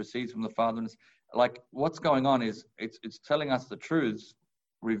life, who proceeds from the Father. Like, what's going on is it's telling us the truths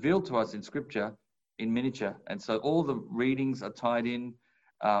revealed to us in Scripture in miniature. And so all the readings are tied in.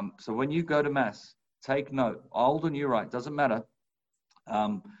 So when you go to Mass, take note, old or new rite, doesn't matter.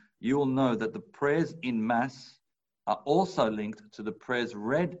 You will know that the prayers in Mass are also linked to the prayers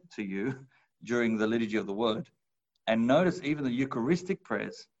read to you during the Liturgy of the Word. And notice even the Eucharistic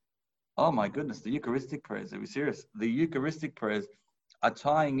prayers. Oh my goodness, the Eucharistic prayers, are we serious? The Eucharistic prayers are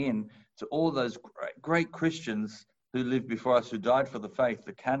tying in to all those great Christians who lived before us, who died for the faith,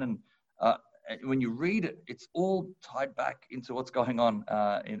 the canon. When you read it, it's all tied back into what's going on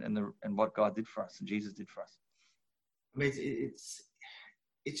and what God did for us and Jesus did for us. I mean,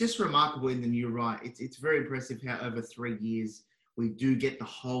 it's just remarkable in the new rite. It's very impressive how over 3 years we do get the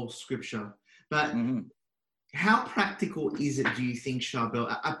whole scripture. But how practical is it, do you think,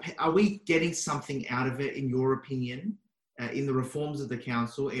 Charbel? Are we getting something out of it, in your opinion, in the reforms of the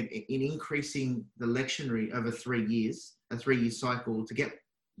council, in increasing the lectionary over 3 years, a 3-year cycle, to get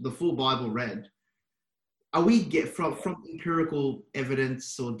the full Bible read? Are we from empirical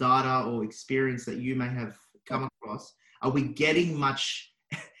evidence or data or experience that you may have come across, are we getting much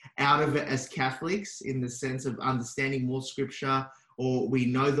out of it as Catholics in the sense of understanding more scripture, or we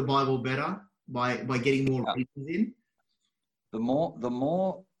know the Bible better by getting more readings in? The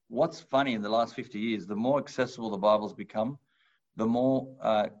more, what's funny in the last 50 years, the more accessible the Bible's become, the more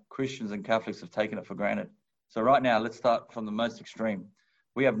Christians and Catholics have taken it for granted. So right now, let's start from the most extreme.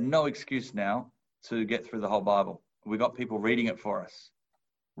 We have no excuse now to get through the whole Bible. We got people reading it for us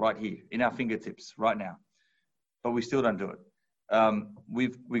right here in our fingertips right now, but we still don't do it.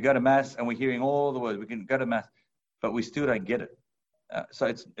 We go to Mass and we're hearing all the words. We can go to Mass, but we still don't get it. So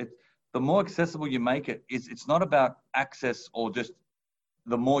it's the more accessible you make it, it's not about access or just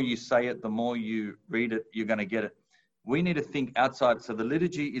the more you say it, the more you read it, you're going to get it. we need to think outside. So the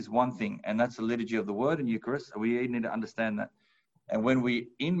liturgy is one thing, and that's the liturgy of the word and Eucharist. We need to understand that. And when we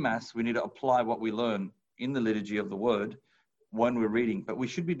in Mass, we need to apply what we learn in the liturgy of the word when we're reading. But we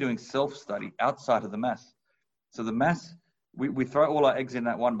should be doing self-study outside of the Mass. So the Mass, we throw all our eggs in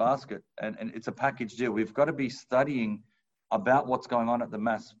that one basket, and it's a package deal. We've got to be studying about what's going on at the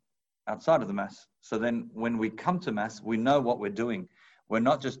Mass, outside of the Mass. So then when we come to Mass, we know what we're doing. We're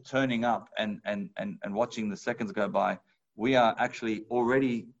not just turning up and watching the seconds go by. We are actually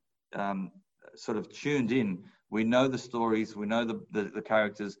already sort of tuned in. We know the stories, we know the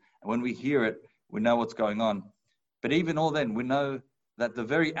characters, and when we hear it, we know what's going on. But even all then, we know that the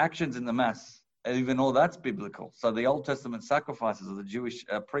very actions in the Mass, even all that's biblical. So the Old Testament sacrifices of the Jewish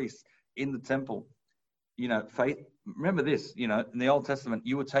priests in the temple, faith. Remember this, in the Old Testament,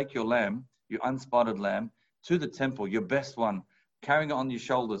 you would take your lamb, your unspotted lamb, to the temple, your best one, carrying it on your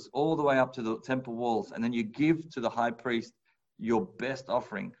shoulders all the way up to the temple walls. And then you give to the high priest your best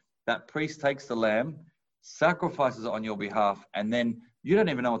offering. That priest takes the lamb, sacrifices it on your behalf, and then you don't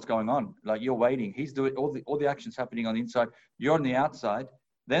even know what's going on. Like, you're waiting. He's doing all the actions happening on the inside. You're on the outside.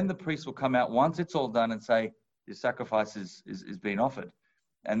 Then the priest will come out once it's all done and say, your sacrifice is being offered.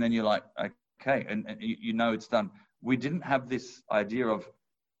 And then you're like, okay, and you know it's done. We didn't have this idea of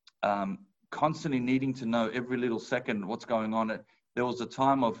constantly needing to know every little second what's going on. There was a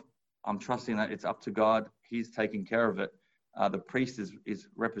time of, I'm trusting that it's up to God. He's taking care of it. The priest is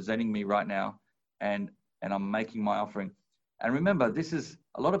representing me right now, and I'm making my offering. And remember, this is,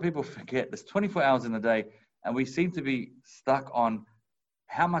 a lot of people forget, there's 24 hours in a day, and we seem to be stuck on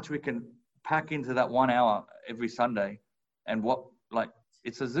how much we can pack into that 1 hour every Sunday. And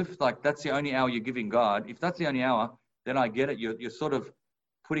it's as if that's the only hour you're giving God. If that's the only hour, then I get it. You're sort of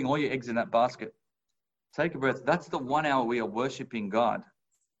putting all your eggs in that basket. Take a breath. That's the 1 hour we are worshiping God.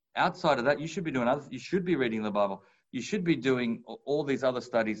 Outside of that, you should be doing you should be reading the Bible. You should be doing all these other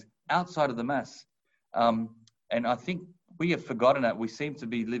studies outside of the Mass. And I think we have forgotten that. We seem to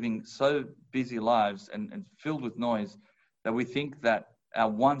be living so busy lives and filled with noise that we think that our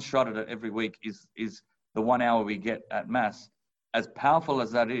one shot at it every week is the 1 hour we get at Mass. As powerful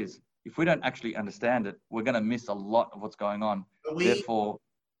as that is, if we don't actually understand it, we're going to miss a lot of what's going on. Therefore,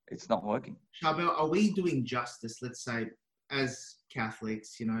 it's not working. Charbel, are we doing justice, let's say, as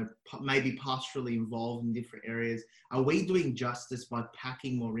Catholics, maybe pastorally involved in different areas? Are we doing justice by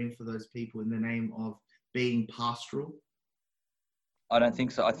packing more in for those people in the name of being pastoral? I don't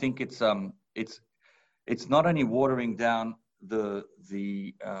think so. I think it's not only watering down the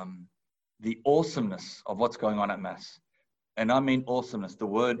awesomeness of what's going on at Mass. And I mean awesomeness. The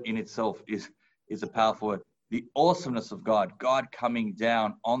word in itself is a powerful word. The awesomeness of God coming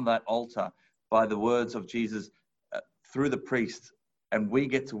down on that altar by the words of Jesus through the priest. And we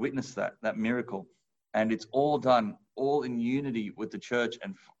get to witness that miracle. And it's all done, all in unity with the church,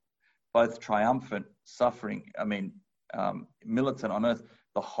 and both triumphant, suffering, militant on earth.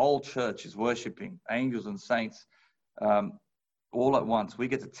 The whole church is worshiping, angels and saints, all at once. We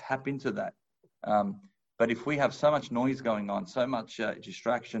get to tap into that. But if we have so much noise going on, so much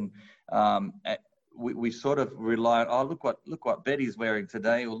distraction, we sort of rely on, look what Betty's wearing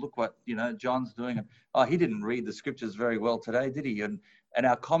today, or look what John's doing. Oh, he didn't read the scriptures very well today, did he? And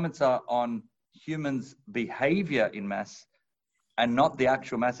our comments are on humans' behavior in Mass and not the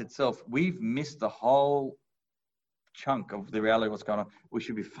actual Mass itself. We've missed the whole chunk of the reality of what's going on. We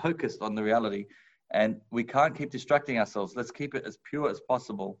should be focused on the reality, and we can't keep distracting ourselves. Let's keep it as pure as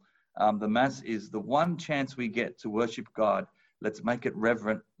possible. The Mass is the one chance we get to worship God. Let's make it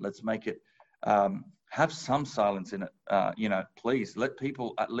reverent. Let's make it have some silence in it. Please let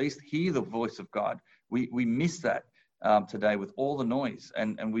people at least hear the voice of God. We miss that today with all the noise,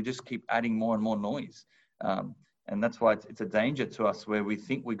 and we just keep adding more and more noise. And that's why it's a danger to us, where we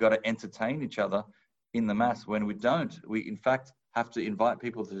think we got to entertain each other in the Mass when we don't. We, in fact, have to invite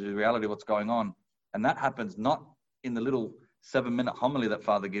people to the reality of what's going on. And that happens not in the little 7-minute homily that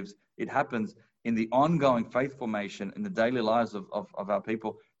Father gives. It happens in the ongoing faith formation in the daily lives of our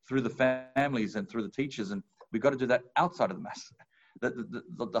people, through the families and through the teachers. And we've got to do that outside of the Mass.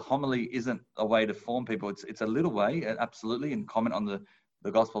 The homily isn't a way to form people. It's a little way, absolutely, and comment on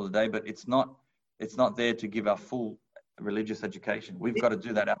the gospel of the day, but it's not there to give our full religious education. We've got to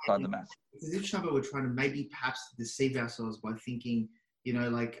do that outside the Mass. It's as if, Charbel, we're trying to maybe perhaps deceive ourselves by thinking,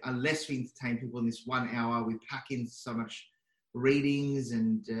 unless we entertain people in this 1 hour, we pack in so much readings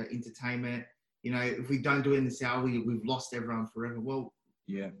and entertainment. If we don't do it in this hour, we've lost everyone forever. Well,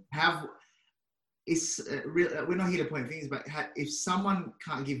 yeah. We're not here to point fingers, but if someone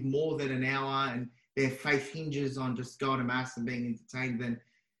can't give more than an hour and their faith hinges on just going to Mass and being entertained, then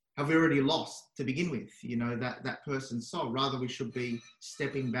have we already lost to begin with? You know, that person's soul. Rather, we should be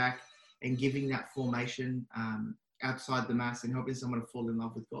stepping back and giving that formation outside the Mass and helping someone to fall in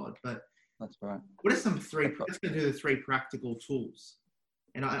love with God. But that's right. What are some three? Let's go do the three practical tools.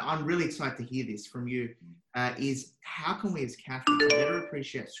 And I'm really excited to hear this from you. Is how can we as Catholics better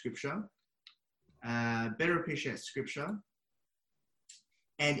appreciate Scripture, and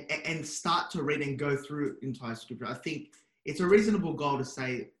start to read and go through entire Scripture? I think it's a reasonable goal to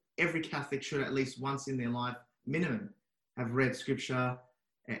say every Catholic should at least once in their life, minimum, have read Scripture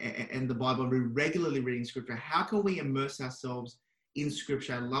and the Bible. We're regularly reading Scripture. How can we immerse ourselves in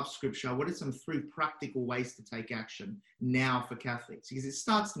Scripture and love Scripture? What are some three practical ways to take action now for Catholics? Because it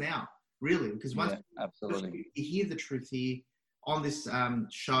starts now, really. Because once absolutely. you hear the truth here on this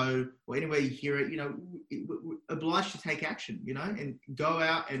show or anywhere you hear it, you know, we're obliged to take action, you know, and go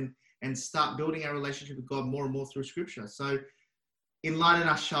out and start building our relationship with God more and more through Scripture. So enlighten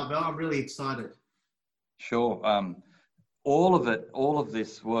us, Charbel. I'm really excited. Sure. All of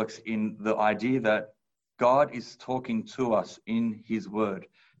this works in the idea that God is talking to us in his word.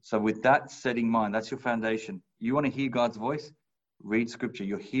 So with that setting mind, that's your foundation. You want to hear God's voice? Read Scripture.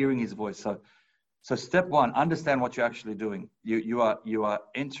 You're hearing his voice. So step one, understand what you're actually doing. You are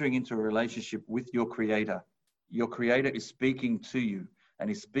entering into a relationship with your Creator. Your Creator is speaking to you, and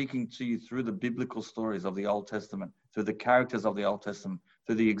he's speaking to you through the biblical stories of the Old Testament, through the characters of the Old Testament,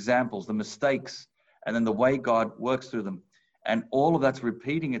 through the examples, the mistakes, and then the way God works through them. And all of that's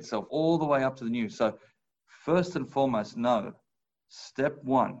repeating itself all the way up to the new. So first and foremost, know, step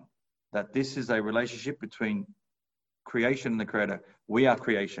one, that this is a relationship between creation and the Creator. We are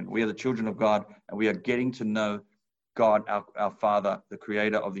creation. We are the children of God, and we are getting to know God, our Father, the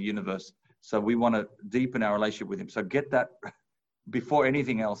Creator of the universe. So we want to deepen our relationship with him. So get that before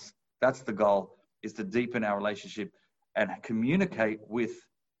anything else. That's the goal, is to deepen our relationship and communicate with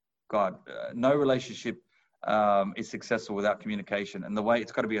God. No relationship is successful without communication. And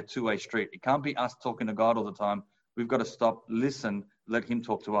it's got to be a two-way street. It can't be us talking to God all the time. We've got to stop, listen, let him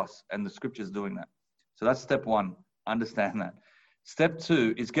talk to us. And the Scripture's doing that. So that's step one. Understand that. Step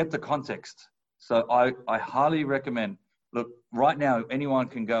two is get the context. So I highly recommend, look, right now, anyone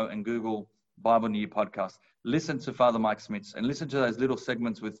can go and Google Bible New Year podcast. Listen to Father Mike Smits and listen to those little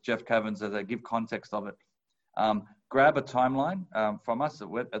segments with Jeff Cavins as they give context of it. Grab a timeline from us at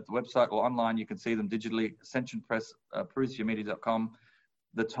the website or online. You can see them digitally, Ascension Press, parousiamedia.com.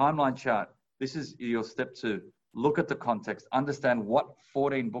 The timeline chart, this is your step two. Look at the context. Understand what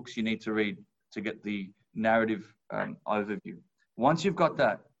 14 books you need to read to get the narrative overview. Once you've got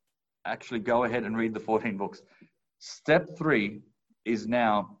that, actually go ahead and read the 14 books. Step three is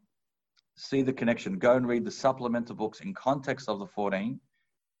now see the connection. Go and read the supplemental books in context of the 14.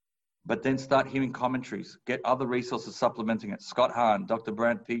 But then start hearing commentaries. Get other resources supplementing it. Scott Hahn, Dr.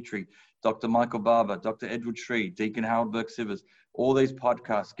 Brant Petrie, Dr. Michael Barber, Dr. Edward Shree, Deacon Harold Burke-Sivers, all these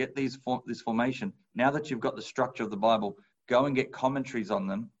podcasts. Get this formation. Now that you've got the structure of the Bible, go and get commentaries on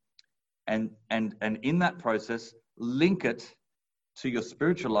them. And in that process, link it to your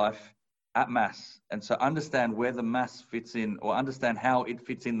spiritual life at Mass. And so understand where the Mass fits in, or understand how it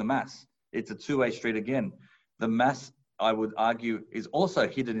fits in the Mass. It's a two-way street again. The Mass, I would argue, is also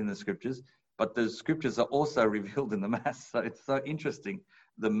hidden in the Scriptures, but the Scriptures are also revealed in the Mass. So it's so interesting.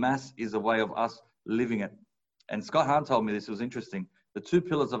 The Mass is a way of us living it. And Scott Hahn told me this was interesting. The two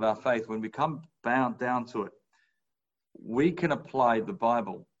pillars of our faith, when we come bound down to it, we can apply the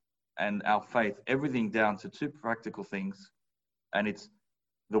Bible and our faith, everything down to two practical things. And it's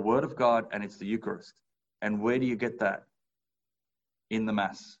the Word of God and it's the Eucharist. And where do you get that? In the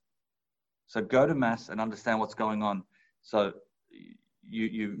Mass. So go to Mass and understand what's going on. So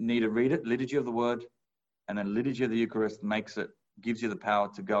you need to read it, Liturgy of the Word, and then Liturgy of the Eucharist gives you the power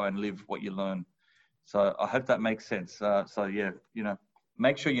to go and live what you learn. So I hope that makes sense. So yeah,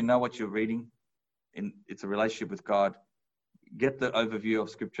 make sure you know what you're reading. It's a relationship with God. Get the overview of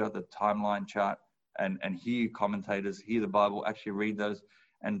Scripture, the timeline chart, and hear commentators, hear the Bible, actually read those.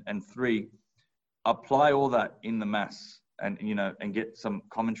 And three, apply all that in the Mass and get some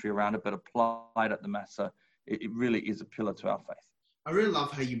commentary around it, but apply it at the Mass. So it really is a pillar to our faith. I really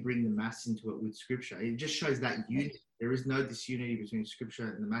love how you bring the Mass into it with Scripture. It just shows that unity. There is no disunity between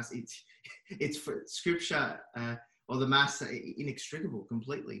Scripture and the Mass. It's for Scripture or the Mass inextricable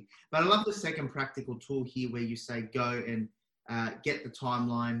completely. But I love the second practical tool here where you say go and get the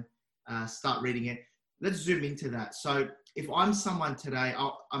timeline, start reading it. Let's zoom into that. So if I'm someone today,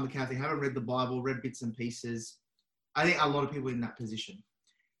 I'm a Catholic, haven't read the Bible, read bits and pieces. I think a lot of people in that position.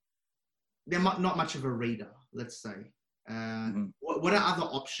 They're not much of a reader, let's say. What are other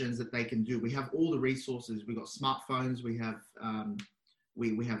options that they can do? We have all the resources. We've got smartphones. We have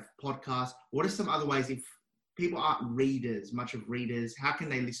We have podcasts. What are some other ways, if people aren't much of readers, how can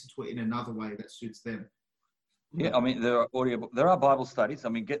they listen to it in another way that suits them? Yeah, I mean, there are Bible studies. I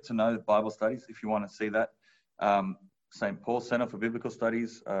mean, get to know Bible studies if you want to see that. St. Paul Center for Biblical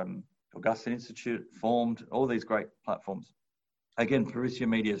Studies, Augustine Institute, Formed, all these great platforms. Again, Parousia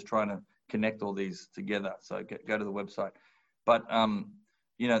Media is trying to connect all these together. So go to the website. But,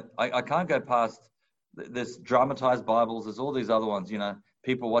 I can't go past, there's dramatized Bibles. There's all these other ones,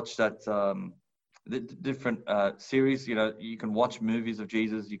 people watch that, the different series, you can watch movies of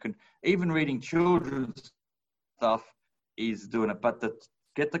Jesus. You can, even reading children's stuff is doing it. But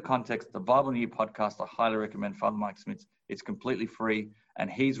get the context, the Bible New podcast, I highly recommend Father Mike Smith's. It's completely free, and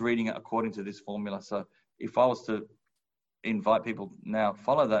he's reading it according to this formula. So if I was to invite people now,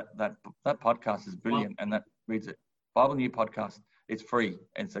 follow that podcast is brilliant, and that reads it. Bible New podcast, it's free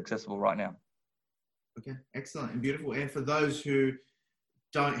and it's accessible right now. Okay, excellent and beautiful. And for those who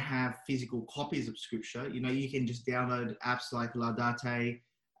don't have physical copies of Scripture, you can just download apps like Laudate.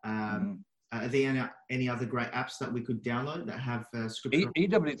 Are there any other great apps that we could download that have Scripture?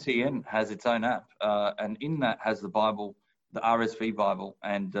 EWTN has its own app, and in that has the Bible, the RSV Bible,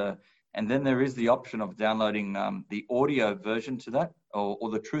 and then there is the option of downloading the audio version to that, or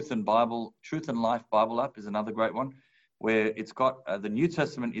the Truth and Life Bible app is another great one, where it's got the New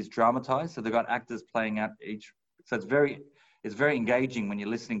Testament is dramatized, so they've got actors playing out each. So it's very engaging when you're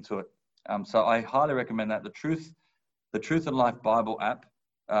listening to it. So I highly recommend that. The Truth and Life Bible app.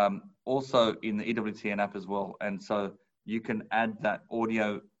 Also in the EWTN app as well. And so you can add that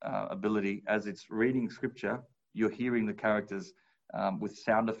audio ability as it's reading Scripture. You're hearing the characters with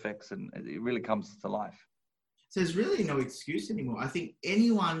sound effects, and it really comes to life. So there's really no excuse anymore. I think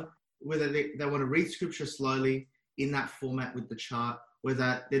anyone, whether they want to read Scripture slowly in that format with the chart,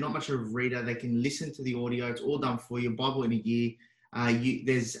 whether they're not much of a reader, they can listen to the audio. It's all done for you. Bible in a Year.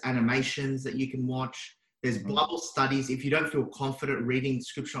 There's animations that you can watch. There's Bible studies. If you don't feel confident reading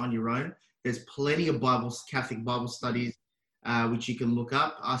Scripture on your own, there's plenty of Catholic Bible studies, which you can look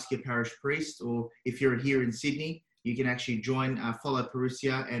up, ask your parish priest, or if you're here in Sydney, you can actually follow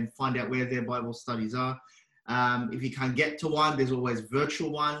Parousia and find out where their Bible studies are. If you can't get to one, there's always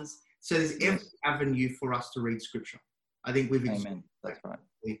virtual ones. So there's every avenue for us to read Scripture. I think we've Amen. That's right.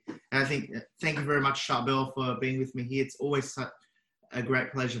 And I think, thank you very much, Charbel, for being with me here. It's always such a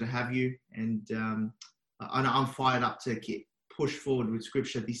great pleasure to have you. And I know I'm fired up to push forward with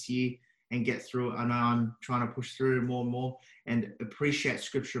Scripture this year and get through it. I know I'm trying to push through more and more and appreciate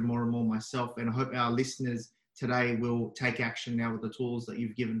Scripture more and more myself. And I hope our listeners today will take action now with the tools that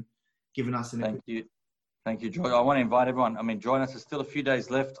you've given us. Thank you, Joy. I want to invite everyone. I mean, join us. There's still a few days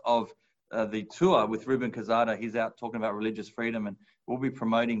left of the tour with Ruben Cazada. He's out talking about religious freedom, and we'll be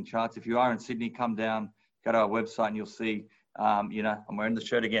promoting charts. If you are in Sydney, come down, go to our website, and you'll see, I'm wearing the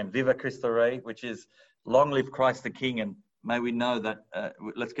shirt again, Viva Cristo Rey, which is long live Christ the King, and may we know that,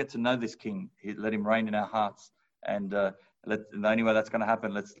 let's get to know this King. Let him reign in our hearts. And the only way that's going to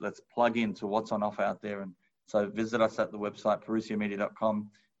happen, let's plug into what's on offer out there. And so visit us at the website, parousiamedia.com.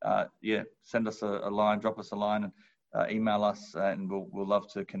 Send us a line, drop us a line, and email us, and we'll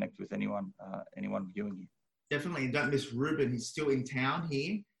love to connect with anyone viewing here. Definitely, and don't miss Ruben. He's still in town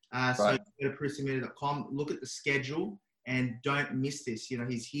here. Right. So go to parousiamedia.com, look at the schedule, and don't miss this.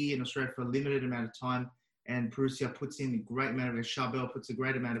 He's here in Australia for a limited amount of time, and Parousia puts in a great amount of, Charbel puts a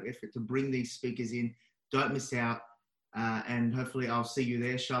great amount of effort to bring these speakers in. Don't miss out, and hopefully I'll see you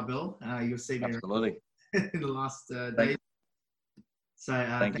there, Charbel. You'll see me absolutely in the last days. So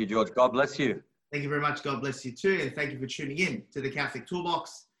thank you, George. God bless you. Thank you very much. God bless you too, and thank you for tuning in to the Catholic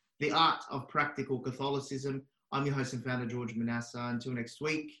Toolbox, the art of practical Catholicism. I'm your host and founder, George Manassa. Until next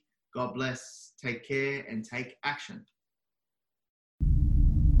week, God bless, take care, and take action.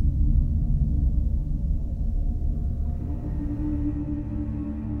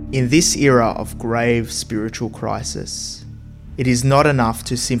 In this era of grave spiritual crisis, it is not enough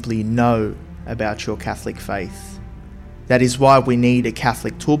to simply know about your Catholic faith. That is why we need a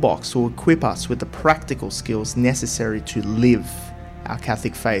Catholic toolbox to equip us with the practical skills necessary to live our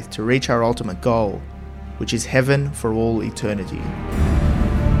Catholic faith to reach our ultimate goal, which is heaven for all eternity.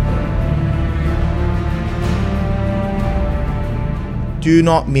 Do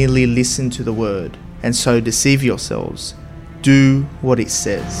not merely listen to the word and so deceive yourselves. Do what it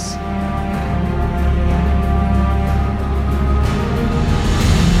says.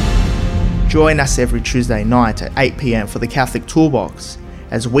 Join us every Tuesday night at 8 p.m. for the Catholic Toolbox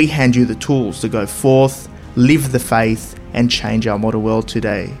as we hand you the tools to go forth, live the faith, and change our modern world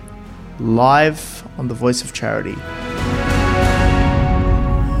today. Live on the Voice of Charity.